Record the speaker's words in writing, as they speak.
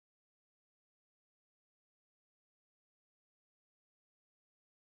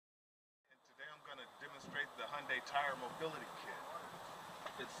Hyundai Tire Mobility Kit.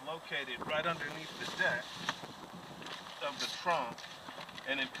 It's located right underneath the deck of the trunk,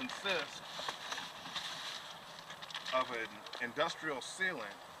 and it consists of an industrial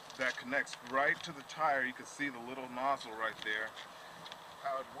sealant that connects right to the tire. You can see the little nozzle right there.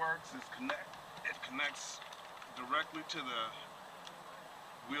 How it works is it connects directly to the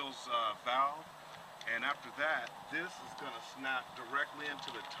wheel's valve, and after that, this is going to snap directly into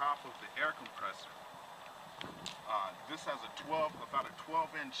the top of the air compressor. This has about a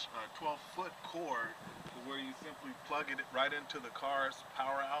 12-foot cord where you simply plug it right into the car's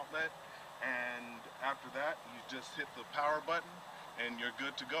power outlet, and after that you just hit the power button and you're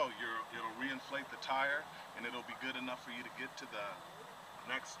good to go. It'll reinflate the tire, and it'll be good enough for you to get to the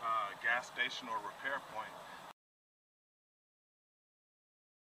next gas station or repair point